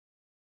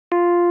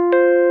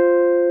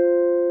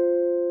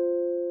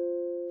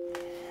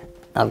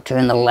I'll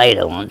turn the light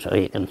on so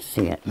you can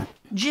see it.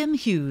 Jim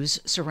Hughes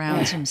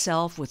surrounds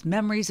himself with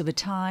memories of a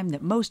time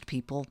that most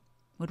people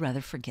would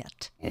rather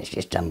forget. It's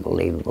just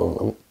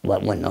unbelievable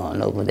what went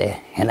on over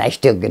there, and I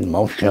still get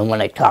emotional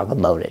when I talk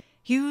about it.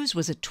 Hughes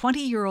was a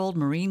 20-year-old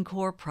Marine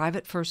Corps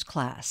private first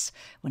class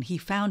when he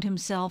found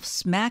himself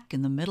smack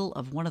in the middle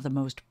of one of the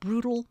most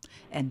brutal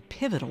and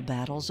pivotal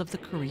battles of the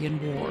Korean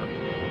War.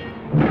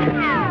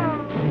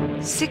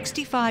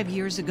 65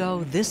 years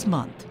ago this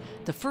month,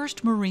 the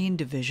 1st Marine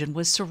Division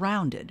was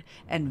surrounded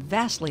and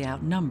vastly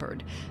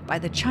outnumbered by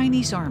the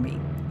Chinese Army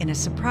in a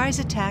surprise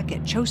attack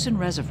at Chosin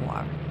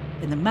Reservoir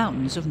in the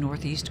mountains of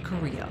northeast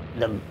Korea.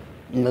 The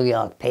New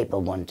York paper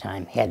one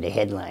time had the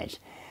headlines,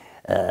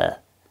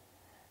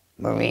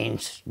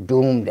 Marines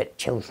doomed at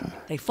Chosin.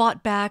 They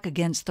fought back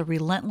against the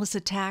relentless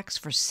attacks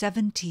for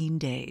 17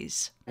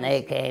 days.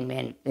 They came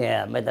in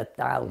by the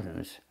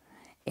thousands,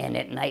 and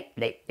at night,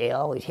 they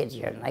always hit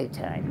you at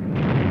nighttime.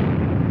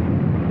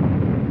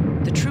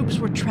 The troops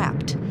were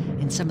trapped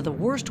in some of the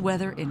worst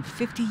weather in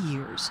 50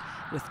 years,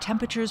 with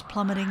temperatures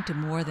plummeting to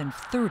more than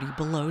 30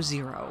 below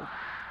zero.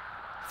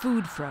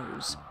 Food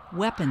froze,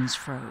 weapons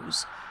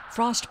froze,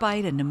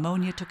 frostbite and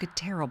pneumonia took a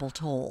terrible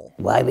toll.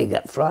 Why we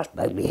got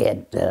frostbite, we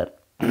had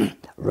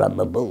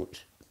rubber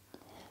boots.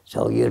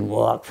 So you'd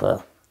walk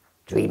for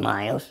 3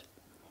 miles,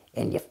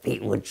 and your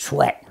feet would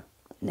sweat.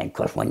 And then, of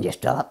course, when you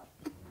stopped,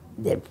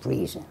 they'd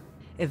freeze.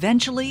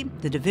 Eventually,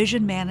 the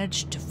division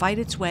managed to fight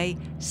its way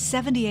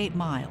 78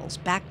 miles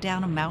back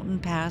down a mountain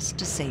pass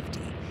to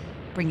safety,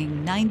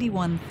 bringing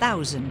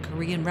 91,000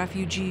 Korean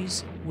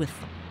refugees with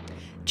them.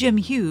 Jim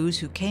Hughes,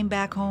 who came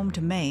back home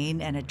to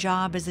Maine and a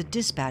job as a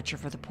dispatcher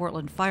for the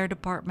Portland Fire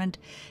Department,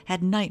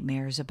 had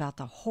nightmares about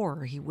the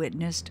horror he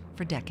witnessed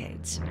for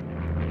decades.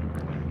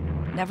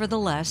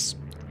 Nevertheless,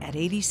 at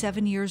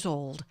 87 years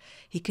old,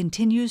 he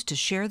continues to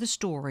share the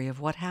story of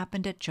what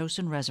happened at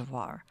Chosin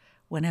Reservoir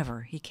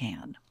whenever he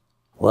can.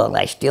 Well,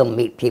 I still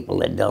meet people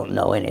that don't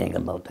know anything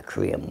about the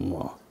Korean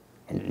War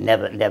and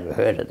never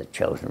heard of the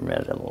Chosin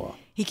Reservoir.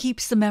 He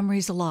keeps the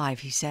memories alive,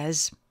 he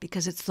says,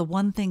 because it's the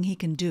one thing he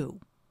can do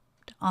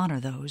to honor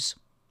those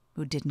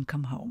who didn't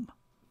come home.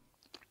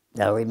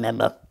 I'll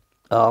remember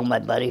all my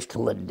buddies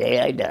till the day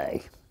I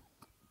die.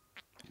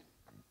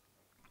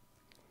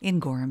 In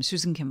Gorham,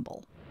 Susan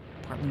Kimball,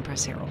 Portland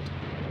Press Herald.